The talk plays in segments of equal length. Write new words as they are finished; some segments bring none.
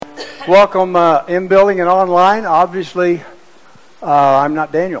Welcome in building and online. Obviously, I'm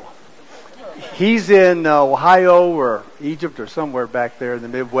not Daniel. He's in Ohio or Egypt or somewhere back there in the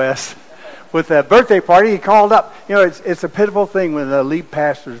Midwest with that birthday party. He called up. You know, it's a pitiful thing when the lead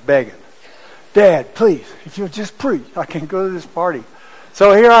pastor's begging, "Dad, please, if you'll just preach, I can go to this party."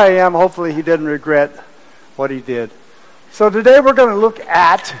 So here I am. Hopefully he didn't regret what he did. So today we're going to look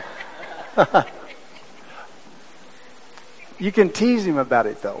at... You can tease him about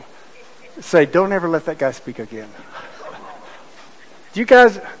it, though. Say, "Don't ever let that guy speak again." You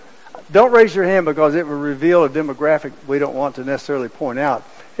guys, don't raise your hand because it will reveal a demographic we don't want to necessarily point out.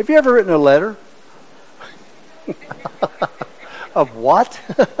 Have you ever written a letter? Of what?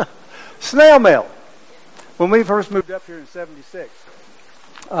 Snail mail. When we first moved up here in 76,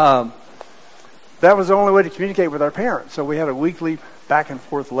 that was the only way to communicate with our parents. So we had a weekly back and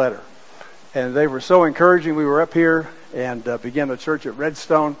forth letter. And they were so encouraging. We were up here and began a church at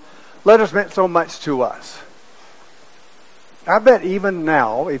Redstone. Letters meant so much to us. I bet even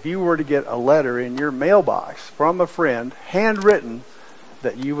now, if you were to get a letter in your mailbox from a friend, handwritten,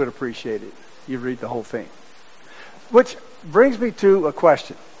 that you would appreciate it. You'd read the whole thing. Which brings me to a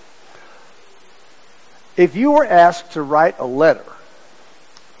question. If you were asked to write a letter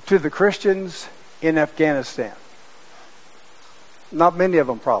to the Christians in Afghanistan, not many of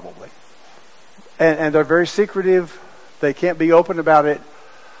them probably, and they're very secretive, they can't be open about it,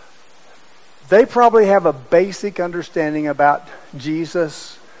 they probably have a basic understanding about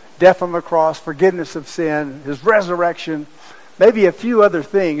Jesus, death on the cross, forgiveness of sin, his resurrection, maybe a few other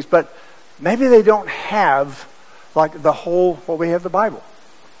things, but maybe they don't have like the whole, what we have the Bible.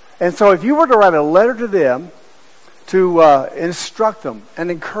 And so if you were to write a letter to them to instruct them and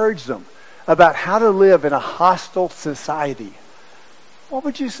encourage them about how to live in a hostile society, what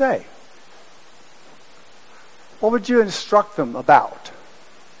would you say? What would you instruct them about?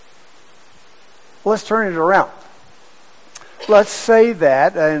 Well, let's turn it around. Let's say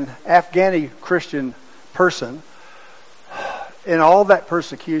that an Afghani Christian person, in all that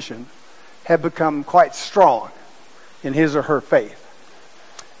persecution, had become quite strong in his or her faith.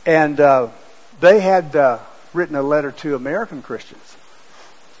 And they had written a letter to American Christians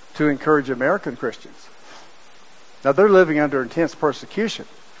to encourage American Christians. Now, they're living under intense persecution.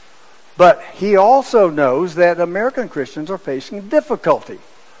 But he also knows that American Christians are facing difficulty.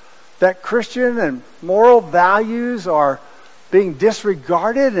 That Christian and moral values are being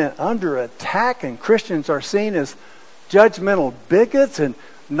disregarded and under attack, and Christians are seen as judgmental bigots, and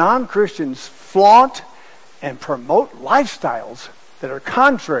non-Christians flaunt and promote lifestyles that are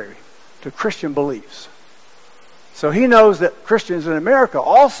contrary to Christian beliefs. So he knows that Christians in America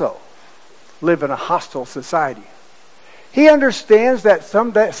also live in a hostile society. He understands that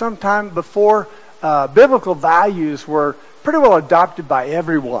sometime before biblical values were pretty well adopted by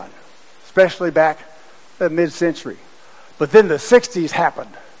everyone, especially back in the mid-century. But then the 60s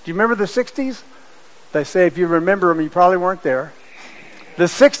happened. Do you remember the 60s? They say if you remember them, you probably weren't there. The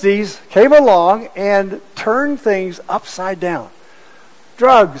 60s came along and turned things upside down.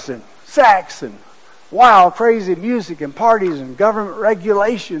 Drugs and sex and wild, crazy music and parties and government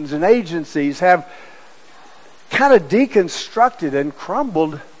regulations and agencies have kind of deconstructed and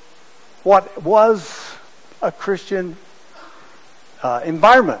crumbled what was a Christian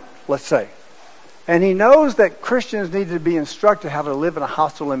environment, let's say. And he knows that Christians need to be instructed how to live in a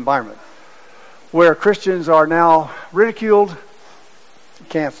hostile environment where Christians are now ridiculed,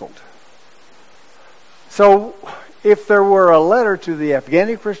 canceled. So if there were a letter to the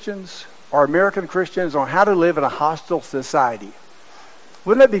Afghani Christians or American Christians on how to live in a hostile society,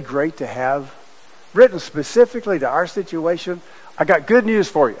 wouldn't it be great to have written specifically to our situation? I got good news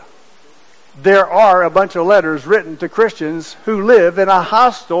for you. There are a bunch of letters written to Christians who live in a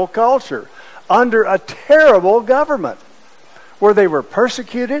hostile culture under a terrible government where they were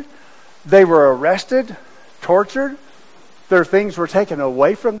persecuted, they were arrested, tortured, their things were taken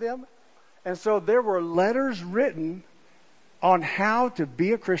away from them. And so there were letters written on how to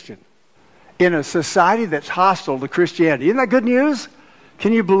be a Christian in a society that's hostile to Christianity. Isn't that good news?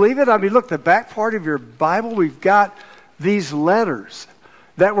 Can you believe it? I mean, look, the back part of your Bible, we've got these letters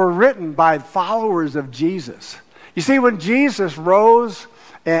that were written by followers of Jesus. You see, when Jesus rose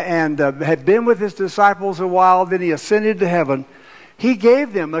and had been with his disciples a while, then he ascended to heaven, he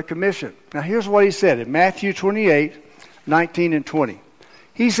gave them a commission. Now, here's what he said in Matthew 28, 19 and 20.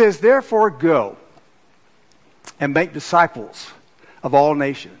 He says, "Therefore go and make disciples of all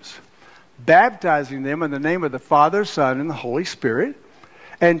nations, baptizing them in the name of the Father, Son, and the Holy Spirit,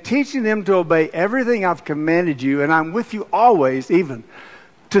 and teaching them to obey everything I've commanded you, and I'm with you always, even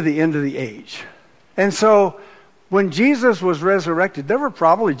to the end of the age." And so When Jesus was resurrected, there were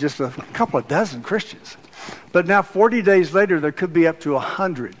probably just a couple of dozen Christians. But now 40 days later, there could be up to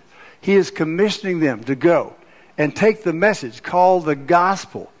 100. He is commissioning them to go and take the message called the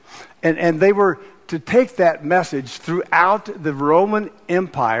gospel. And they were to take that message throughout the Roman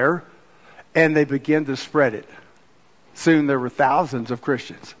Empire, and they began to spread it. Soon there were thousands of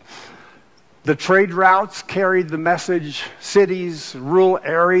Christians. The trade routes carried the message, cities, rural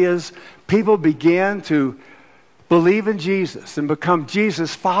areas. People began to believe in Jesus and become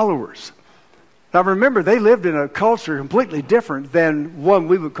Jesus followers. Now remember, they lived in a culture completely different than one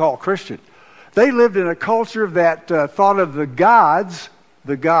we would call Christian. They lived in a culture that thought of the gods,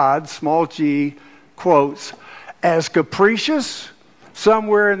 small g, quotes, as capricious,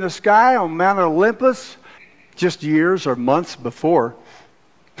 somewhere in the sky on Mount Olympus. Just years or months before,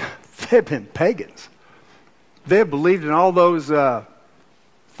 they'd been pagans. They had believed in all those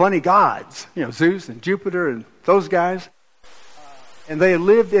funny gods, Zeus and Jupiter and those guys. And they had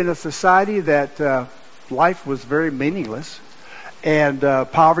lived in a society that life was very meaningless, and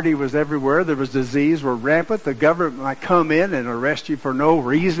poverty was everywhere. There was disease were rampant. The government might come in and arrest you for no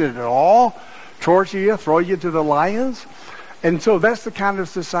reason at all, torture you, throw you to the lions. And so that's the kind of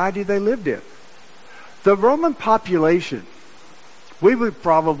society they lived in. The Roman population, we would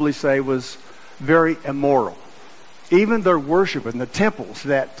probably say, was very immoral. Even their worship in the temples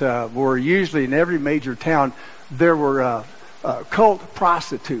that were usually in every major town, there were cult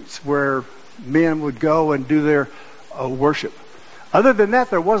prostitutes where men would go and do their worship. Other than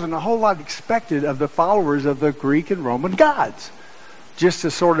that, there wasn't a whole lot expected of the followers of the Greek and Roman gods. Just to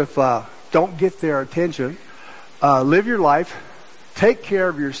sort of don't get their attention, live your life, take care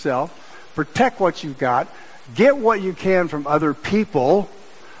of yourself, protect what you've got, get what you can from other people,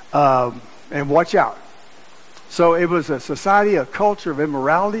 and watch out. So it was a society, a culture of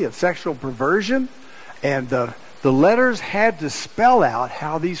immorality, of sexual perversion, and the letters had to spell out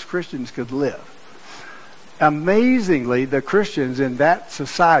how these Christians could live. Amazingly, the Christians in that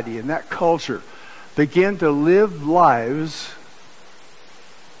society, in that culture, began to live lives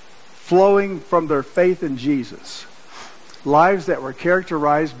flowing from their faith in Jesus. Lives that were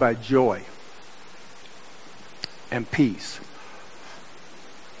characterized by joy and peace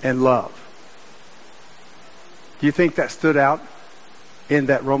and love. Do you think that stood out in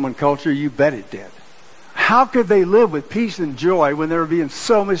that Roman culture? You bet it did. How could they live with peace and joy when they were being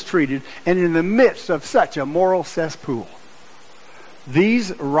so mistreated and in the midst of such a moral cesspool?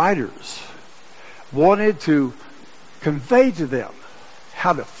 These writers wanted to convey to them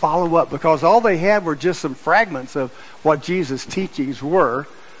how to follow up, because all they had were just some fragments of what Jesus' teachings were.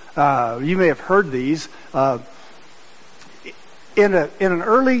 You may have heard these. In an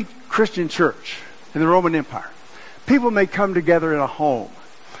early Christian church in the Roman Empire, people may come together in a home,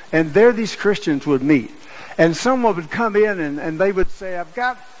 and there these Christians would meet. And someone would come in and they would say, I've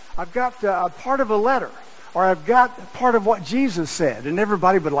got a part of a letter, or I've got part of what Jesus said. And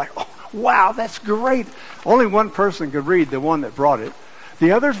everybody would like, oh, wow, that's great. Only one person could read, the one that brought it.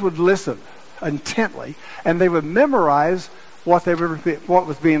 The others would listen intently, and they would memorize what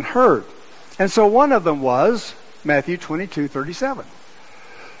was being heard. And so one of them was Matthew 22:37.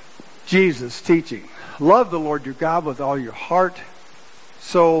 Jesus teaching, love the Lord your God with all your heart,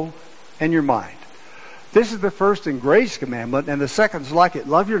 soul, and your mind. This is the first and greatest commandment, and the second is like it.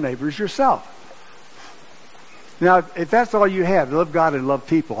 Love your neighbors yourself. Now, if that's all you had, love God and love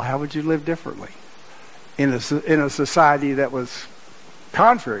people, how would you live differently in a society that was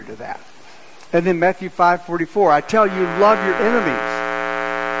contrary to that? And then Matthew 5:44, I tell you, love your enemies.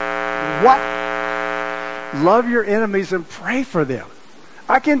 What? Love your enemies and pray for them.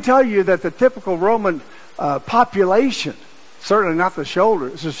 I can tell you that the typical Roman population, certainly not the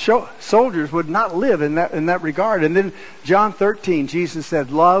soldiers, would not live in that regard. And then John 13, Jesus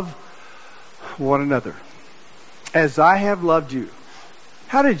said, love one another as I have loved you.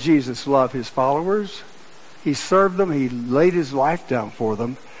 How did Jesus love his followers? He served them. He laid his life down for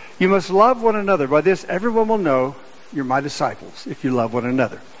them. You must love one another. By this, everyone will know you're my disciples if you love one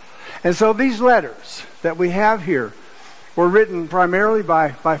another. And so these letters that we have here were written primarily by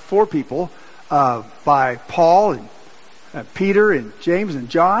four people, by Paul and Peter and James and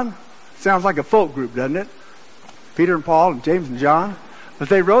John. Sounds like a folk group, doesn't it? Peter and Paul and James and John. But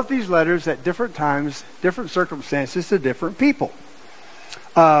they wrote these letters at different times, different circumstances to different people.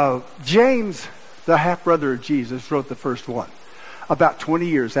 James, the half-brother of Jesus, wrote the first one about 20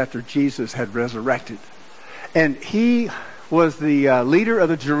 years after Jesus had resurrected. And he was the leader of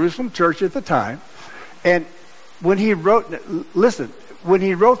the Jerusalem church at the time. And when he wrote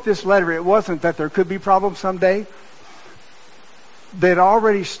this letter, it wasn't that there could be problems someday. They'd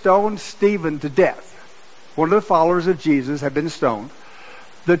already stoned Stephen to death one of the followers of Jesus, had been stoned.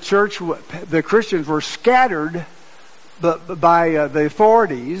 The Christians were scattered by the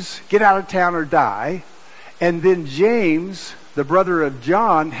authorities, get out of town or die. And then James, the brother of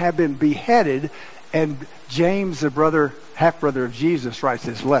John, had been beheaded. And James, the half-brother of Jesus, writes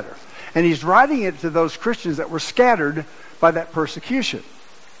this letter. And he's writing it to those Christians that were scattered by that persecution.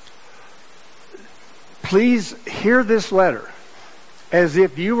 Please hear this letter as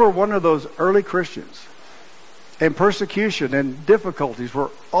if you were one of those early Christians and persecution and difficulties were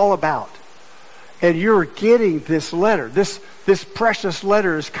all about. And you're getting this letter. This precious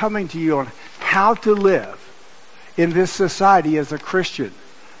letter is coming to you on how to live in this society as a Christian,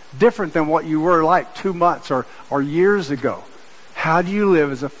 different than what you were like 2 months or years ago. How do you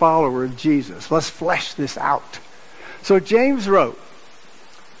live as a follower of Jesus? Let's flesh this out. So James wrote,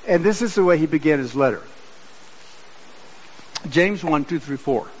 and this is the way he began his letter. James 1, 2 through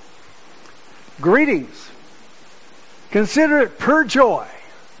 4. Greetings. Consider it pure joy,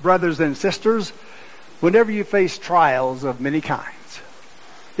 brothers and sisters, whenever you face trials of many kinds.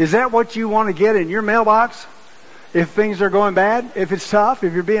 Is that what you want to get in your mailbox? If things are going bad, if it's tough,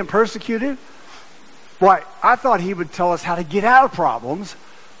 if you're being persecuted? Right, I thought he would tell us how to get out of problems,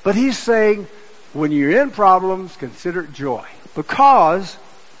 but he's saying, when you're in problems, consider it joy. Because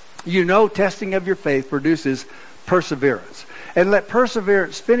you know testing of your faith produces perseverance. And let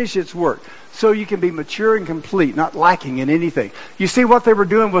perseverance finish its work so you can be mature and complete, not lacking in anything. You see, what they were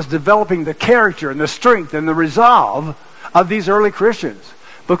doing was developing the character and the strength and the resolve of these early Christians.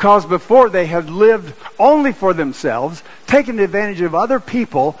 Because before they had lived only for themselves, taken advantage of other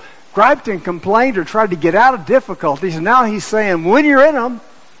people, griped and complained or tried to get out of difficulties. And now he's saying, when you're in them,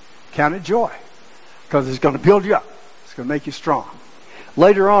 count it joy. Because it's going to build you up. It's going to make you strong.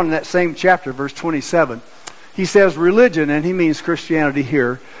 Later on in that same chapter, verse 27, he says religion, and he means Christianity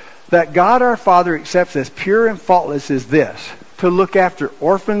here, that God our Father accepts as pure and faultless is this, to look after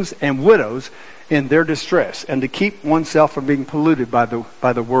orphans and widows in their distress, and to keep oneself from being polluted by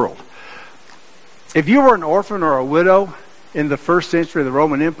the world. If you were an orphan or a widow in the first century of the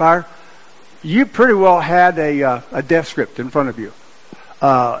Roman Empire, you pretty well had a death script in front of you.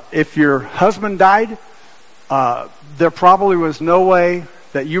 If your husband died, there probably was no way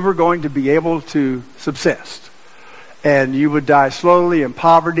that you were going to be able to subsist. And you would die slowly in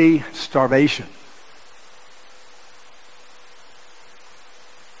poverty, starvation.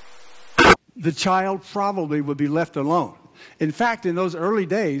 The child probably would be left alone. In fact, in those early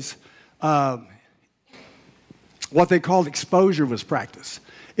days, what they called exposure was practiced.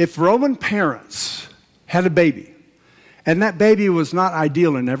 If Roman parents had a baby, and that baby was not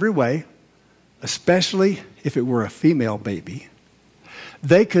ideal in every way, especially if it were a female baby,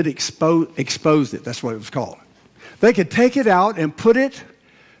 they could expose it. That's what it was called. They could take it out and put it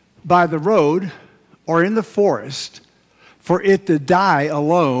by the road or in the forest for it to die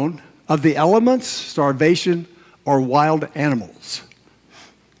alone of the elements, starvation, or wild animals.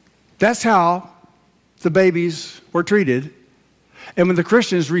 That's how the babies were treated. And when the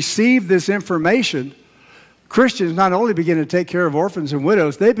Christians received this information, Christians not only began to take care of orphans and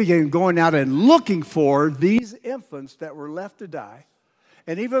widows, they began going out and looking for these infants that were left to die.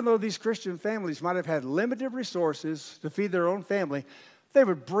 And even though these Christian families might have had limited resources to feed their own family, they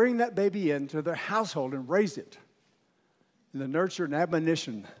would bring that baby into their household and raise it in the nurture and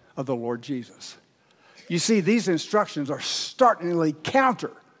admonition of the Lord Jesus. You see, these instructions are startlingly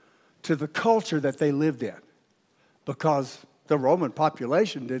counter to the culture that they lived in, because the Roman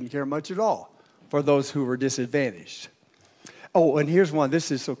population didn't care much at all for those who were disadvantaged. Oh, and here's one.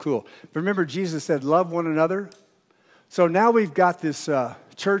 This is so cool. Remember, Jesus said, love one another. So now we've got this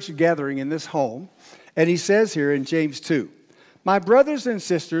church gathering in this home. And he says here in James 2, my brothers and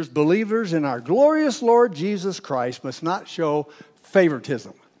sisters, believers in our glorious Lord Jesus Christ, must not show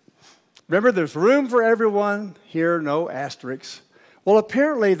favoritism. Remember, there's room for everyone here, no asterisks. Well,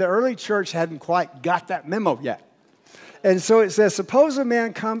 apparently the early church hadn't quite got that memo yet. And so it says, suppose a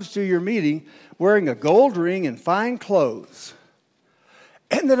man comes to your meeting wearing a gold ring and fine clothes,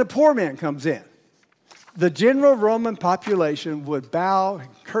 and then a poor man comes in. The general Roman population would bow and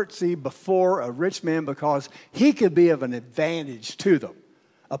curtsy before a rich man because he could be of an advantage to them.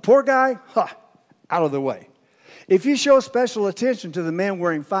 A poor guy, out of the way. If you show special attention to the man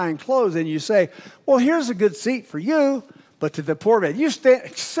wearing fine clothes and you say, well, here's a good seat for you, but to the poor man, you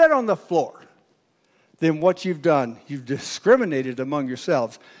sit on the floor, then what you've done, you've discriminated among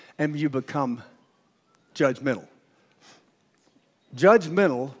yourselves and you become judgmental.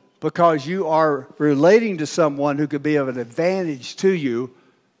 Judgmental because you are relating to someone who could be of an advantage to you,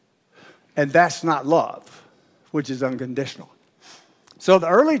 and that's not love, which is unconditional. So the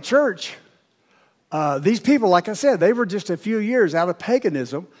early church These people, like I said, they were just a few years out of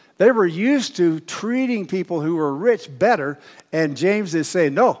paganism. They were used to treating people who were rich better, and James is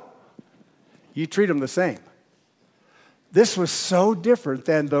saying, no, you treat them the same. This was so different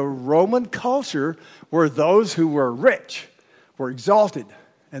than the Roman culture where those who were rich were exalted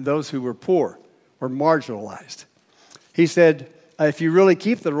and those who were poor were marginalized. He said, if you really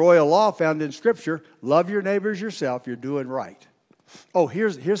keep the royal law found in Scripture, love your neighbors yourself, you're doing right. Oh,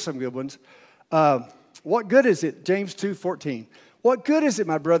 here's some good ones. What good is it, James 2:14, what good is it,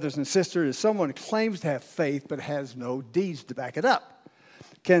 my brothers and sisters, if someone claims to have faith but has no deeds to back it up?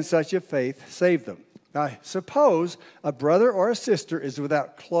 Can such a faith save them? Now, suppose a brother or a sister is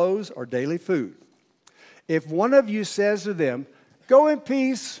without clothes or daily food. If one of you says to them, go in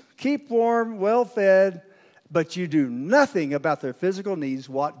peace, keep warm, well fed, but you do nothing about their physical needs,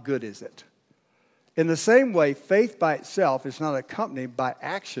 what good is it? In the same way, faith by itself is not accompanied by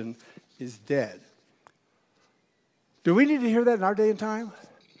action is dead. Do we need to hear that in our day and time?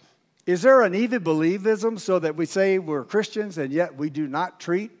 Is there an even believism so that we say we're Christians and yet we do not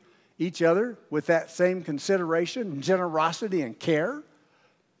treat each other with that same consideration, generosity, and care?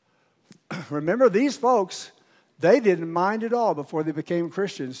 Remember, these folks, they didn't mind at all before they became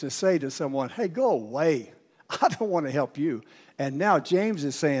Christians to say to someone, hey, go away. I don't want to help you. And now James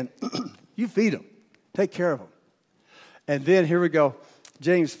is saying, you feed them. Take care of them. And then here we go,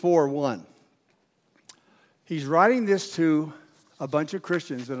 James 4:1. He's writing this to a bunch of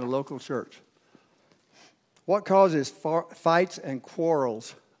Christians in a local church. What causes fights and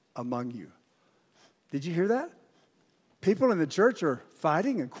quarrels among you? Did you hear that? People in the church are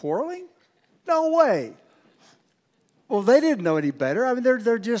fighting and quarreling? No way. Well, they didn't know any better. I mean,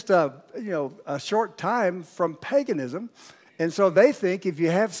 they're just a short time from paganism, and so they think if you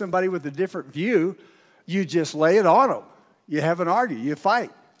have somebody with a different view, you just lay it on them. You have an argument, you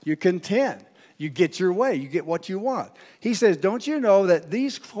fight, you contend, you get your way, you get what you want. He says, don't you know that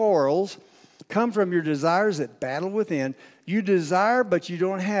these quarrels come from your desires that battle within? You desire, but you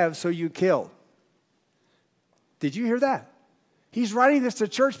don't have, so you kill. Did you hear that? He's writing this to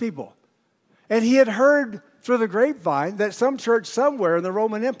church people. And he had heard through the grapevine that some church somewhere in the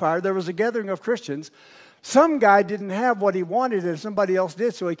Roman Empire, there was a gathering of Christians. Some guy didn't have what he wanted and somebody else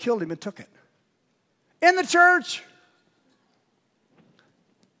did, so he killed him and took it. In the church.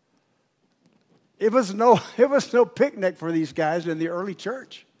 It was no picnic for these guys in the early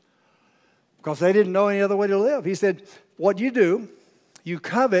church because they didn't know any other way to live. He said, what you do, you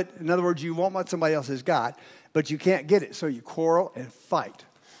covet, in other words, you want what somebody else has got, but you can't get it, so you quarrel and fight.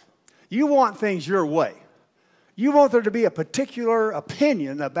 You want things your way. You want there to be a particular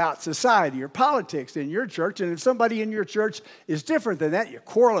opinion about society or politics in your church, and if somebody in your church is different than that, you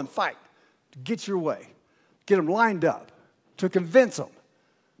quarrel and fight to get your way, get them lined up, to convince them,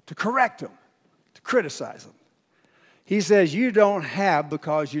 to correct them, to criticize them. He says you don't have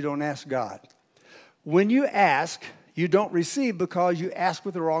because you don't ask God. When you ask, you don't receive because you ask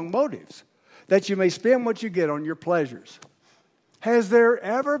with the wrong motives, that you may spend what you get on your pleasures. Has there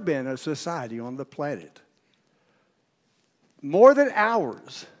ever been a society on the planet more than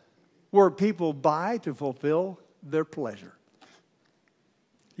ours where people buy to fulfill their pleasure?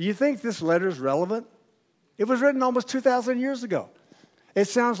 You think this letter is relevant? It was written almost 2,000 years ago. It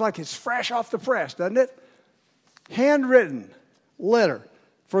sounds like it's fresh off the press, doesn't it? Handwritten letter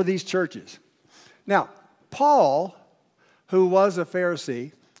for these churches. Now, Paul, who was a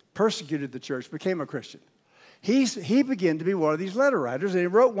Pharisee, persecuted the church, became a Christian. He began to be one of these letter writers, and he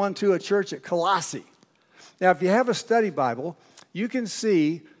wrote one to a church at Colossae. Now, if you have a study Bible, you can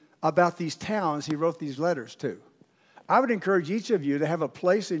see about these towns he wrote these letters to. I would encourage each of you to have a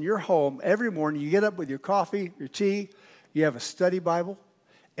place in your home every morning. You get up with your coffee, your tea, you have a study Bible,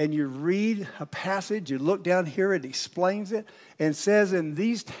 and you read a passage. You look down here, it explains it, and says in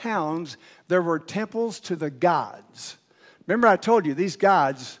these towns there were temples to the gods. Remember I told you these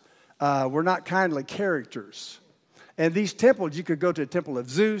gods were not kindly characters. And these temples, you could go to a temple of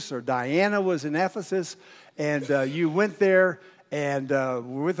Zeus, or Diana was in Ephesus, and you went there and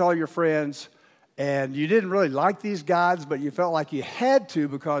were with all your friends, and you didn't really like these gods, but you felt like you had to,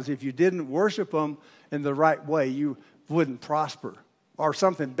 because if you didn't worship them in the right way, you wouldn't prosper, or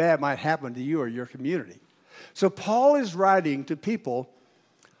something bad might happen to you or your community. So Paul is writing to people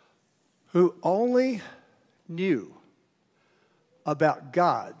who only knew about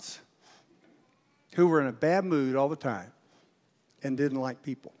gods, who were in a bad mood all the time and didn't like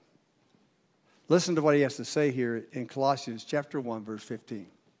people. Listen to what he has to say here in Colossians chapter 1, verse 15.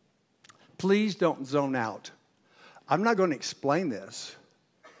 Please don't zone out. I'm not going to explain this.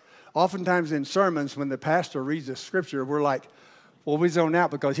 Oftentimes in sermons, when the pastor reads the scripture, we're like, well, we zone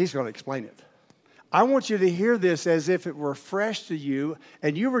out because he's going to explain it. I want you to hear this as if it were fresh to you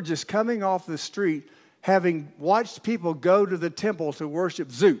and you were just coming off the street having watched people go to the temple to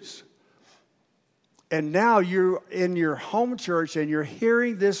worship Zeus. And now you're in your home church and you're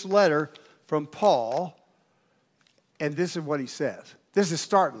hearing this letter from Paul, and this is what he says. This is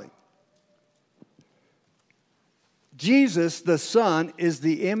startling. Jesus, the Son, is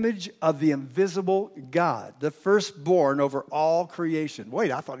the image of the invisible God, the firstborn over all creation.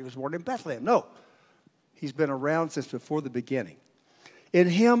 Wait, I thought he was born in Bethlehem. No, he's been around since before the beginning. In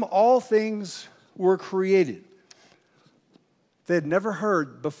him, all things were created. They had never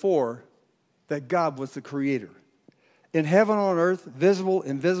heard before that God was the creator. In heaven, on earth, visible,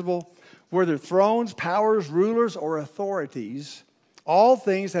 invisible, whether thrones, powers, rulers, or authorities, all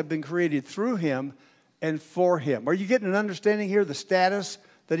things have been created through him and for him. Are you getting an understanding here, the status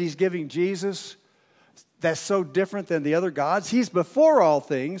that he's giving Jesus that's so different than the other gods? He's before all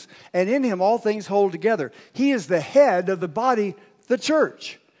things, and in him all things hold together. He is the head of the body, the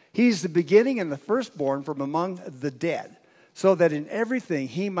church. He's the beginning and the firstborn from among the dead, so that in everything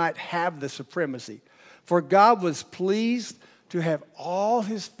he might have the supremacy. For God was pleased to have all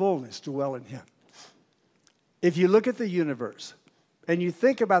his fullness dwell in him. If you look at the universe, and you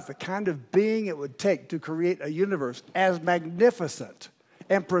think about the kind of being it would take to create a universe as magnificent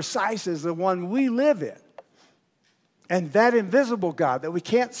and precise as the one we live in, and that invisible God that we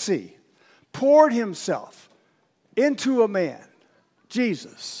can't see poured himself into a man,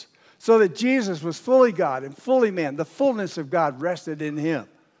 Jesus, so that Jesus was fully God and fully man. The fullness of God rested in him.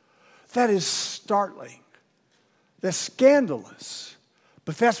 That is startling. That's scandalous.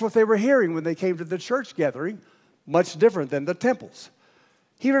 But that's what they were hearing when they came to the church gathering, much different than the temples.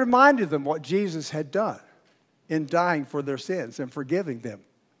 He reminded them what Jesus had done in dying for their sins and forgiving them.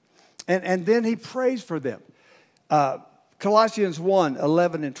 And then he prays for them. Colossians 1,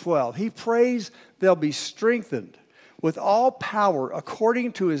 11 and 12. He prays they'll be strengthened with all power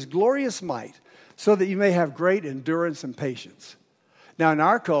according to his glorious might, so that you may have great endurance and patience. Now, in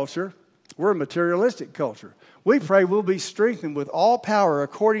our culture, we're a materialistic culture. We pray we'll be strengthened with all power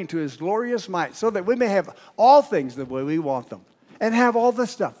according to his glorious might, so that we may have all things the way we want them and have all the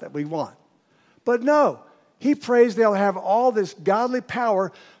stuff that we want. But no, he prays they'll have all this godly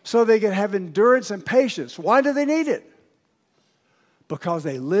power so they can have endurance and patience. Why do they need it? Because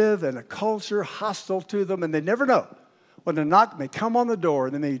they live in a culture hostile to them, and they never know when the knock may come on the door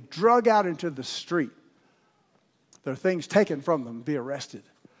and they may be drug out into the street. There are things taken from them, be arrested.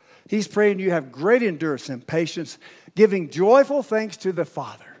 He's praying you have great endurance and patience, giving joyful thanks to the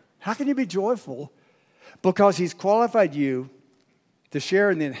Father. How can you be joyful? Because he's qualified you to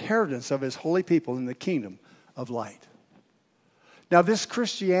share in the inheritance of his holy people in the kingdom of light. Now, this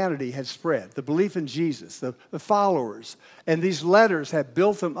Christianity had spread, the belief in Jesus, the followers, and these letters had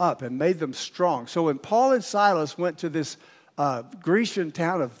built them up and made them strong. So when Paul and Silas went to this Grecian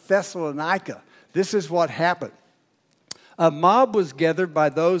town of Thessalonica, this is what happened. A mob was gathered by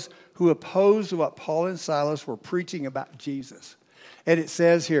those who opposed what Paul and Silas were preaching about Jesus. And it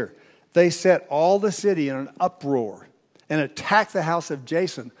says here, they set all the city in an uproar and attacked the house of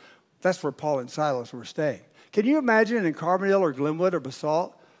Jason. That's where Paul and Silas were staying. Can you imagine in Carbondale or Glenwood or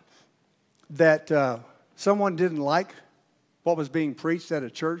Basalt that someone didn't like what was being preached at a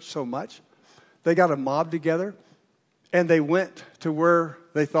church so much? They got a mob together and they went to where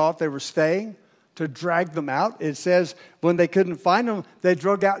they thought they were staying to drag them out. It says when they couldn't find them, they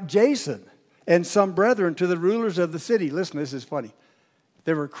drug out Jason and some brethren to the rulers of the city. Listen, this is funny.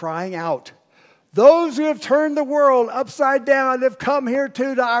 They were crying out, "Those who have turned the world upside down have come here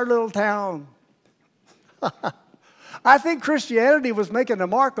too to our little town." I think Christianity was making a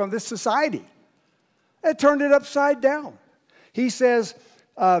mark on this society. It turned it upside down. He says,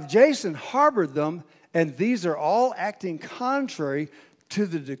 Jason harbored them, and these are all acting contrary to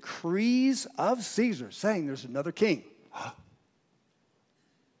the decrees of Caesar, saying there's another king.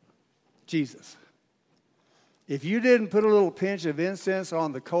 Jesus. If you didn't put a little pinch of incense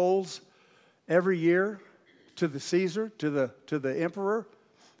on the coals every year to the Caesar, to the emperor,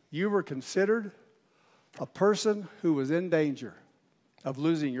 you were considered a person who was in danger of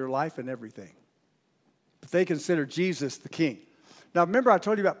losing your life and everything. But they considered Jesus the king. Now, remember I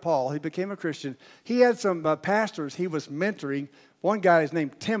told you about Paul. He became a Christian. He had some pastors he was mentoring. One guy is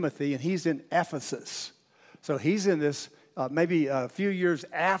named Timothy, and he's in Ephesus. So he's in this maybe a few years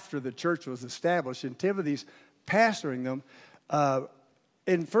after the church was established, and Timothy's pastoring them.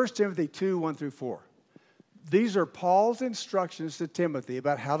 In 1 Timothy 2, 1 through 4. These are Paul's instructions to Timothy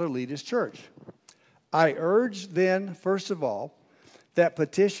about how to lead his church. I urge then, first of all, that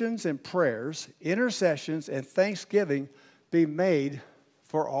petitions and prayers, intercessions, and thanksgiving be made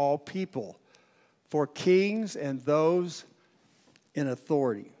for all people, for kings and those in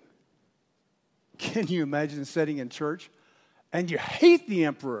authority. Can you imagine sitting in church and you hate the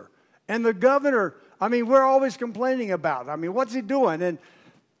emperor and the governor? I mean, we're always complaining about, what's he doing? And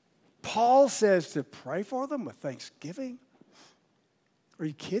Paul says to pray for them with thanksgiving. Are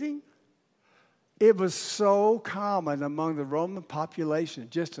you kidding? It was so common among the Roman population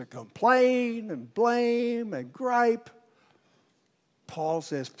just to complain and blame and gripe. Paul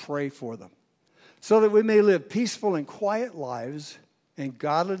says pray for them so that we may live peaceful and quiet lives in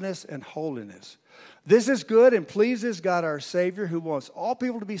godliness and holiness. This is good and pleases God our Savior, who wants all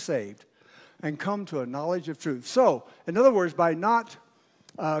people to be saved and come to a knowledge of truth. So, in other words, by not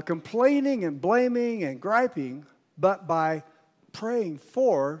complaining and blaming and griping, but by praying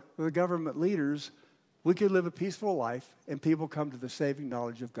for the government leaders, we can live a peaceful life and people come to the saving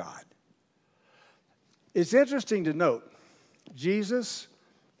knowledge of God. It's interesting to note, Jesus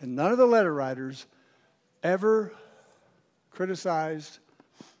and none of the letter writers ever criticized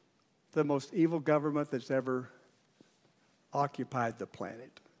the most evil government that's ever occupied the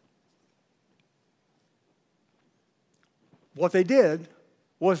planet. What they did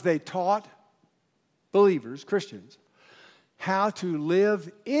was they taught believers, Christians, how to live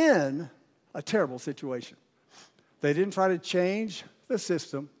in a terrible situation. They didn't try to change the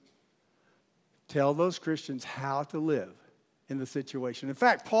system. Tell those Christians how to live in the situation. In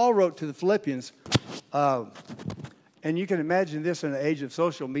fact, Paul wrote to the Philippians, and you can imagine this in an age of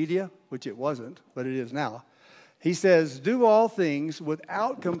social media, which it wasn't, but it is now. He says, do all things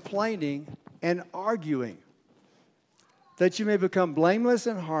without complaining and arguing, that you may become blameless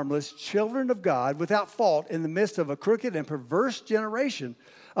and harmless, children of God, without fault in the midst of a crooked and perverse generation,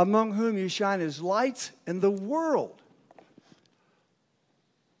 among whom you shine as lights in the world.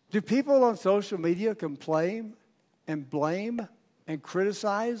 Do people on social media complain and blame and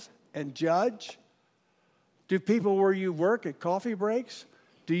criticize and judge? Do people where you work at coffee breaks,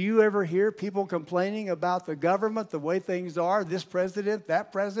 do you ever hear people complaining about the government, the way things are, this president,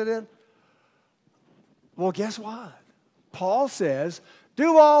 that president? Well, guess what? Paul says,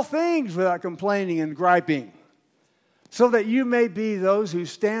 do all things without complaining and griping, so that you may be those who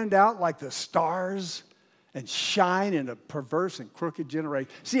stand out like the stars and shine in a perverse and crooked generation.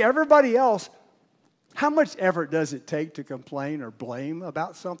 See, everybody else, how much effort does it take to complain or blame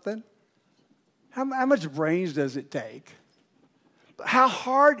about something? How much brains does it take? How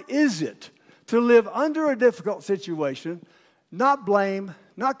hard is it to live under a difficult situation, not blame,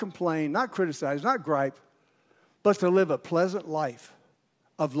 not complain, not criticize, not gripe, but to live a pleasant life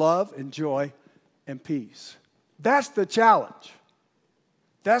of love and joy and peace? That's the challenge.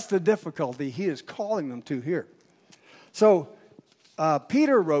 That's the difficulty he is calling them to here. So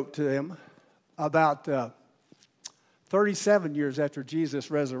Peter wrote to them about 37 years after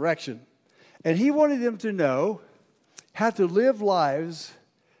Jesus' resurrection. And he wanted them to know how to live lives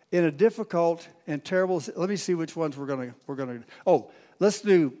in a difficult and terrible. Let me see which ones we're going to. Oh, let's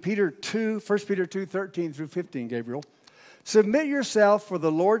do Peter 2, 1 Peter 2, 13 through 15, Gabriel. Submit yourself for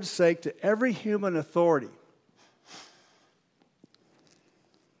the Lord's sake to every human authority,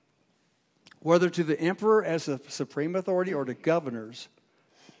 whether to the emperor as a supreme authority or to governors.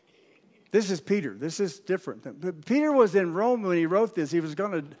 This is Peter. This is different. Peter was in Rome when he wrote this. He was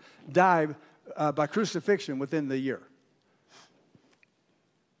going to die by crucifixion within the year.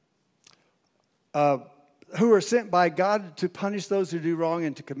 Who are sent by God to punish those who do wrong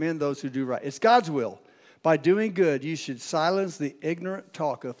and to commend those who do right. It's God's will. By doing good, you should silence the ignorant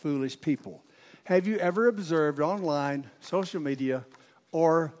talk of foolish people. Have you ever observed online, social media,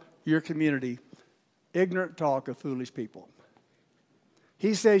 or your community, ignorant talk of foolish people?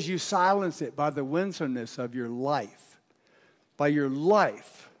 He says you silence it by the winsomeness of your life. By your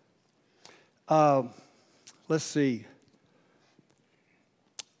life. Let's see.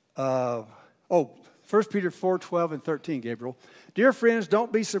 1 Peter 4, 12 and 13, Gabriel. Dear friends,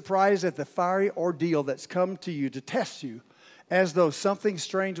 don't be surprised at the fiery ordeal that's come to you to test you, as though something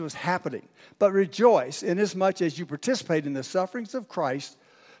strange was happening. But rejoice inasmuch as you participate in the sufferings of Christ,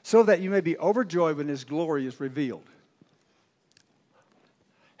 so that you may be overjoyed when his glory is revealed.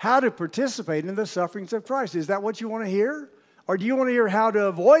 How to participate in the sufferings of Christ. Is that what you want to hear? Or do you want to hear how to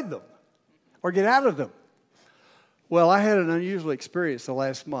avoid them or get out of them? Well, I had an unusual experience the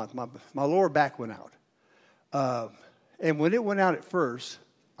last month. My lower back went out. And when it went out at first,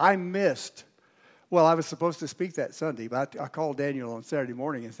 I missed. Well, I was supposed to speak that Sunday, but I called Daniel on Saturday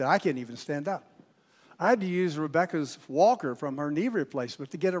morning and said, I can't even stand up. I had to use Rebecca's walker from her knee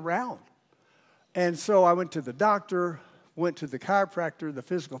replacement to get around. And so I went to the doctor, went to the chiropractor, the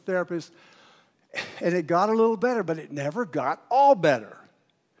physical therapist, and it got a little better, but it never got all better.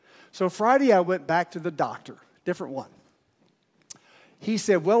 So Friday, I went back to the doctor, different one. He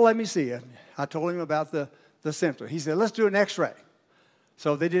said, well, let me see it. I told him about the symptom. He said, let's do an x-ray.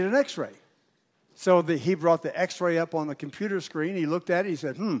 So they did an x-ray. So he brought the x-ray up on the computer screen. He looked at it. He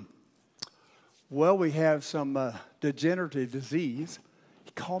said, well, we have some degenerative disease.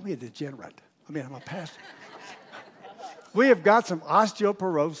 He called me a degenerate. I mean, I'm a pastor. We have got some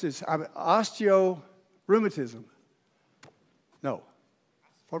osteoporosis, osteorheumatism. No.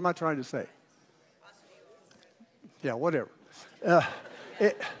 What am I trying to say? Yeah, whatever.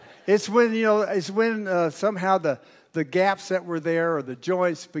 It's when somehow the gaps that were there or the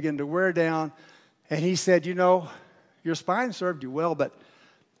joints begin to wear down. And he said, your spine served you well, but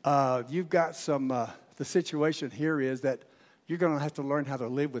you've got some, the situation here is that you're going to have to learn how to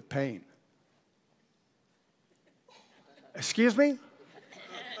live with pain. Excuse me?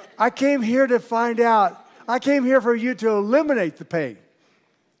 I came here to find out. I came here for you to eliminate the pain.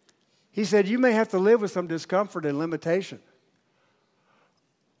 He said, you may have to live with some discomfort and limitation.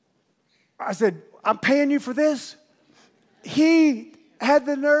 I said, I'm paying you for this? He had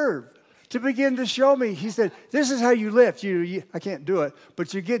the nerve to begin to show me. He said, this is how you lift. I can't do it,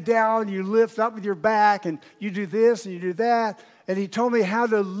 but you get down, you lift up with your back, and you do this and you do that. And he told me how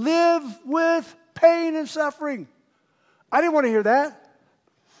to live with pain and suffering. I didn't want to hear that.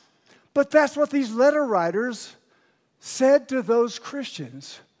 But that's what these letter writers said to those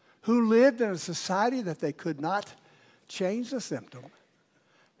Christians who lived in a society that they could not change the symptom,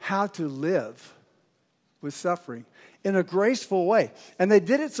 how to live with suffering in a graceful way. And they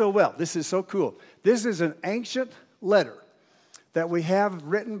did it so well. This is so cool. This is an ancient letter that we have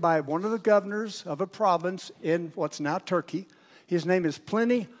written by one of the governors of a province in what's now Turkey. His name is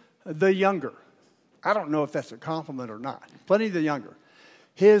Pliny the Younger. I don't know if that's a compliment or not. Pliny the Younger.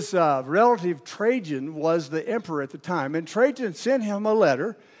 His relative Trajan was the emperor at the time. And Trajan sent him a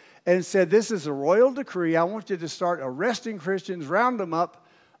letter and said, this is a royal decree. I want you to start arresting Christians, round them up,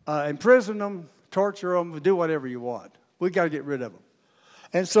 imprison them, torture them, do whatever you want. We got to get rid of them.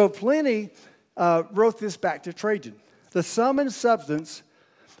 And so Pliny wrote this back to Trajan. The sum and substance,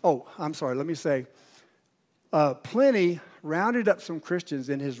 Pliny rounded up some Christians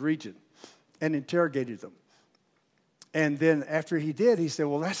in his region and interrogated them. And then after he did, he said,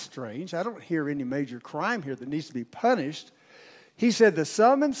 well, that's strange. I don't hear any major crime here that needs to be punished. He said the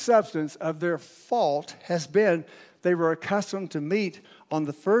sum and substance of their fault has been they were accustomed to meet on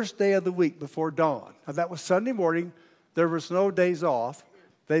the first day of the week before dawn. Now, that was Sunday morning. There was no days off.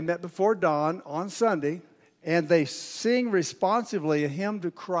 They met before dawn on Sunday, and they sing responsively a hymn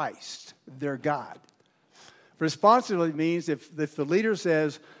to Christ, their God. Responsively means if the leader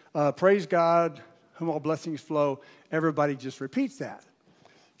says, praise God, whom all blessings flow, everybody just repeats that.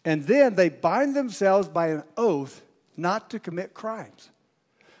 And then they bind themselves by an oath not to commit crimes,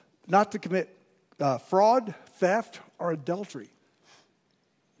 not to commit fraud, theft, or adultery.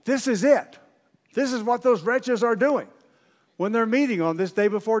 This is it. This is what those wretches are doing when they're meeting on this day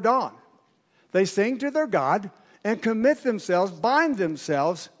before dawn. They sing to their God and commit themselves, bind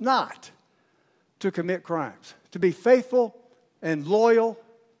themselves not to commit crimes, to be faithful and loyal,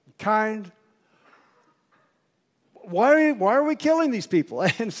 kind. Why are we killing these people?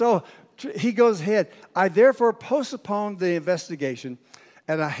 And so he goes ahead. I therefore postponed the investigation,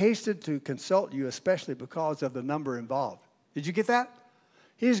 and I hasted to consult you, especially because of the number involved. Did you get that?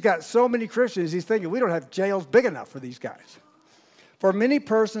 He's got so many Christians, he's thinking we don't have jails big enough for these guys. For many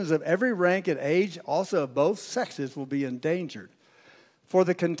persons of every rank and age, also of both sexes, will be endangered. For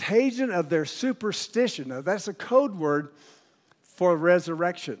the contagion of their superstition, now that's a code word for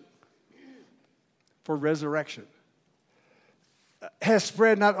resurrection. For resurrection. Has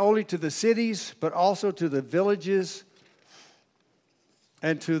spread not only to the cities, but also to the villages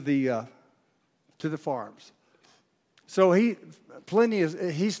and to the farms. So he's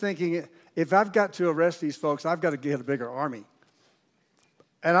thinking, if I've got to arrest these folks, I've got to get a bigger army.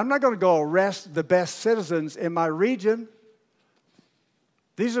 And I'm not going to go arrest the best citizens in my region.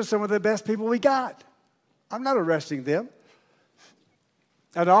 These are some of the best people we got. I'm not arresting them.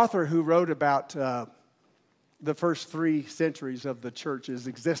 An author who wrote about the first 3 centuries of the church's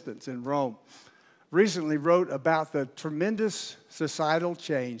existence in Rome recently wrote about the tremendous societal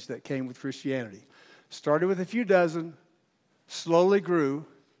change that came with Christianity. Started with a few dozen, slowly grew.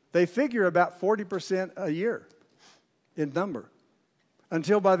 They figure about 40% a year in number.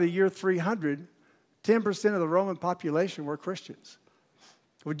 Until by the year 300, 10% of the Roman population were Christians.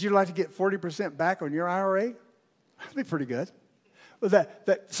 Would you like to get 40% back on your IRA? That'd be pretty good.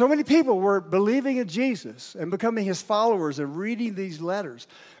 that so many people were believing in Jesus and becoming his followers and reading these letters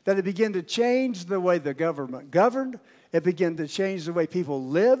that it began to change the way the government governed. It began to change the way people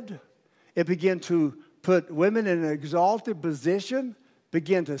lived. It began to put women in an exalted position,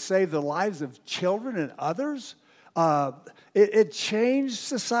 began to save the lives of children and others. It changed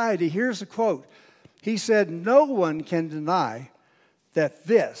society. Here's a quote. He said, "No one can deny that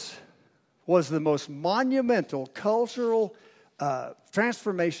this was the most monumental cultural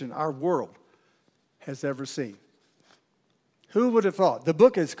transformation our world has ever seen." Who would have thought? The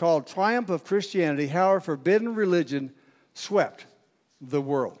book is called Triumph of Christianity, How a Forbidden Religion Swept the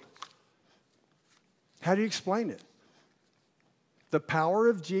World. How do you explain it? The power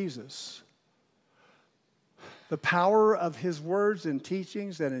of Jesus, the power of his words and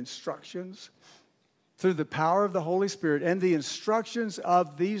teachings and instructions, through the power of the Holy Spirit and the instructions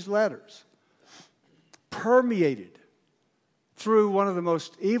of these letters, permeated through one of the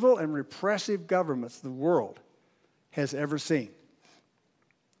most evil and repressive governments the world has ever seen.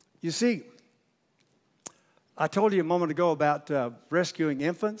 You see, I told you a moment ago about rescuing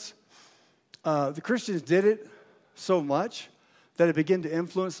infants. The Christians did it so much that it began to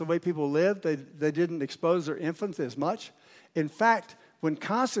influence the way people lived. They didn't expose their infants as much. In fact, when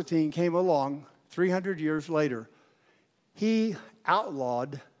Constantine came along 300 years later, he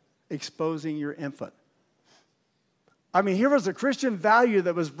outlawed exposing your infant. I mean, here was a Christian value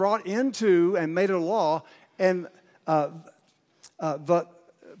that was brought into and made a law, and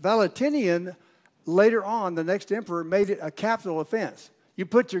Valentinian, later on, the next emperor, made it a capital offense. You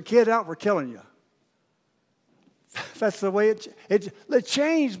put your kid out, we're killing you. That's the way it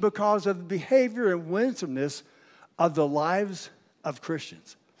changed because of the behavior and winsomeness of the lives of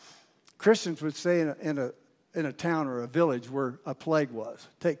Christians. Christians would say in a town or a village where a plague was,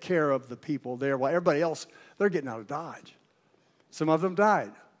 take care of the people there while everybody else, they're getting out of Dodge. Some of them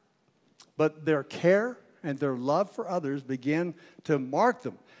died. But their care and their love for others began to mark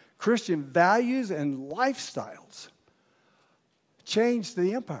them. Christian values and lifestyles changed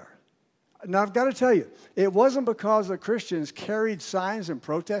the empire. Now, I've got to tell you, it wasn't because the Christians carried signs and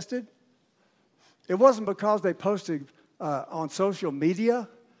protested. It wasn't because they posted on social media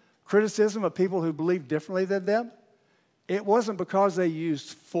criticism of people who believed differently than them. It wasn't because they used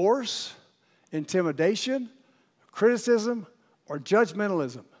force, intimidation, criticism, or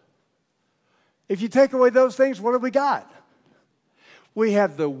judgmentalism. If you take away those things, what have we got? We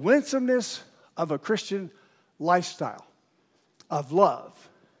have the winsomeness of a Christian lifestyle of love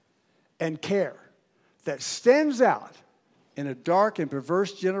and care that stands out in a dark and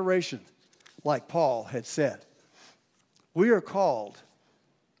perverse generation, like Paul had said. We are called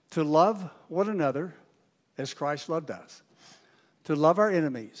to love one another as Christ loved us, to love our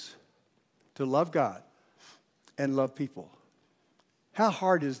enemies, to love God, and love people. How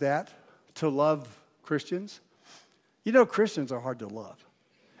hard is that, to love Christians? You know, Christians are hard to love.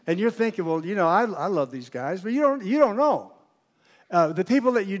 And you're thinking, well, you know, I love these guys, but you don't know. The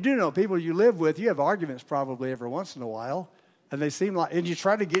people that you do know, people you live with, you have arguments probably every once in a while, and they seem like, and you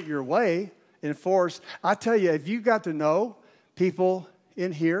try to get your way in force. I tell you, if you got to know people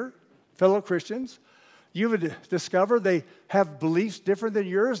in here, fellow Christians, you would discover they have beliefs different than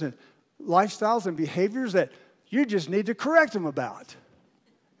yours and lifestyles and behaviors that you just need to correct them about.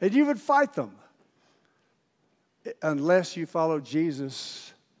 And you would fight them unless you follow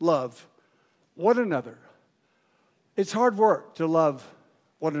Jesus' love one another. It's hard work to love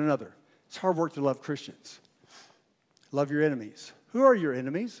one another. It's hard work to love Christians. Love your enemies. Who are your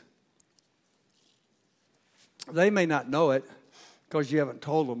enemies? They may not know it because you haven't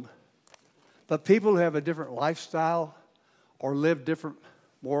told them. But people who have a different lifestyle or live different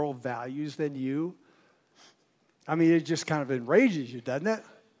moral values than you, I mean, it just kind of enrages you, doesn't it?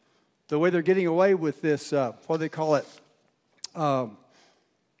 The way they're getting away with this, what do they call it?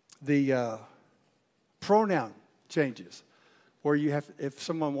 The pronoun changes, where you have, if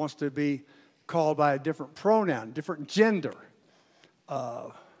someone wants to be called by a different pronoun, different gender.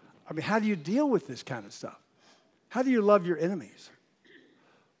 I mean, how do you deal with this kind of stuff? How do you love your enemies?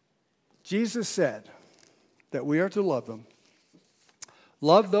 Jesus said that we are to love them.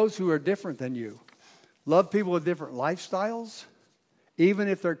 Love those who are different than you. Love people with different lifestyles, even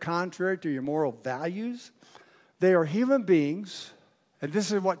if they're contrary to your moral values. They are human beings, and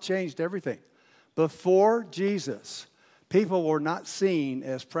this is what changed everything. Before Jesus, people were not seen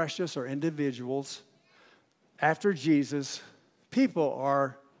as precious or individuals. After Jesus, people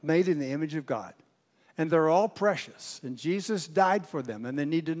are made in the image of God. And they're all precious. And Jesus died for them, and they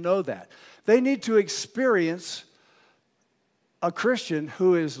need to know that. They need to experience a Christian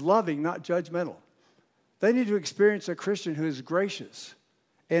who is loving, not judgmental. They need to experience a Christian who is gracious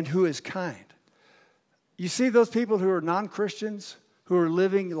and who is kind. You see those people who are non-Christians, who are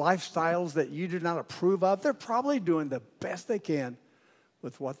living lifestyles that you do not approve of, they're probably doing the best they can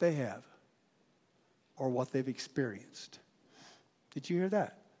with what they have or what they've experienced. Did you hear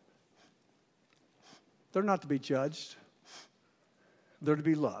that? They're not to be judged. They're to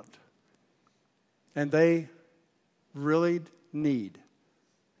be loved. And they really need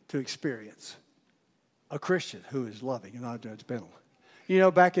to experience a Christian who is loving and not judgmental. You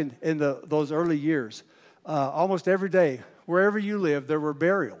know, back in those early years, almost every day, wherever you lived, there were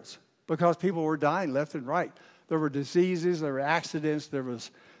burials because people were dying left and right. There were diseases, there were accidents, there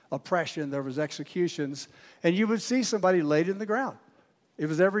was oppression, there was executions, and you would see somebody laid in the ground. It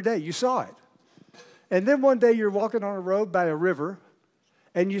was every day. You saw it. And then one day you're walking on a road by a river,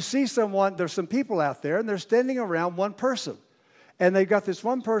 and you see someone, there's some people out there, and they're standing around one person. And they've got this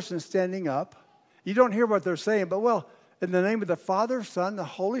one person standing up. You don't hear what they're saying, but well, in the name of the Father, Son, the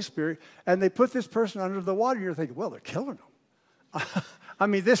Holy Spirit, and they put this person under the water, and you're thinking, well, they're killing them. I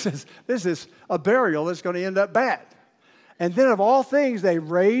mean, this is a burial that's going to end up bad. And then of all things, they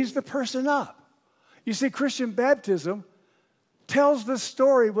raise the person up. You see, Christian baptism tells the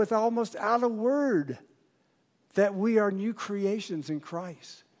story without a word that we are new creations in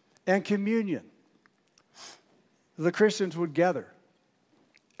Christ. And communion. The Christians would gather,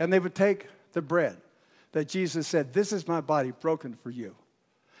 and they would take the bread that Jesus said, this is my body broken for you.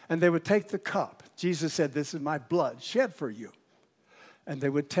 And they would take the cup. Jesus said, this is my blood shed for you. And they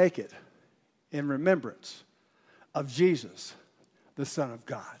would take it in remembrance of Jesus, the Son of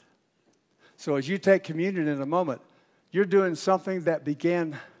God. So as you take communion in a moment, you're doing something that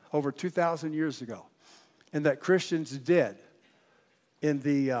began over 2,000 years ago and that Christians did in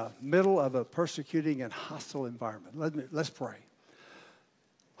the middle of a persecuting and hostile environment. Let's pray.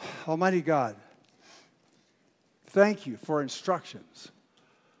 Almighty God, thank you for instructions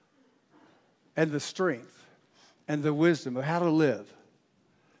and the strength and the wisdom of how to live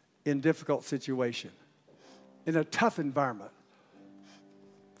in difficult situations, in a tough environment.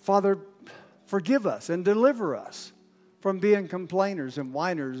 Father, forgive us and deliver us from being complainers and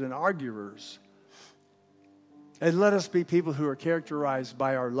whiners and arguers. And let us be people who are characterized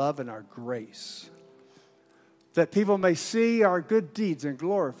by our love and our grace, that people may see our good deeds and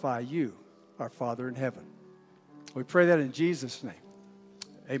glorify you, our Father in heaven. We pray that in Jesus' name.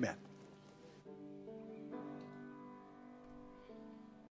 Amen.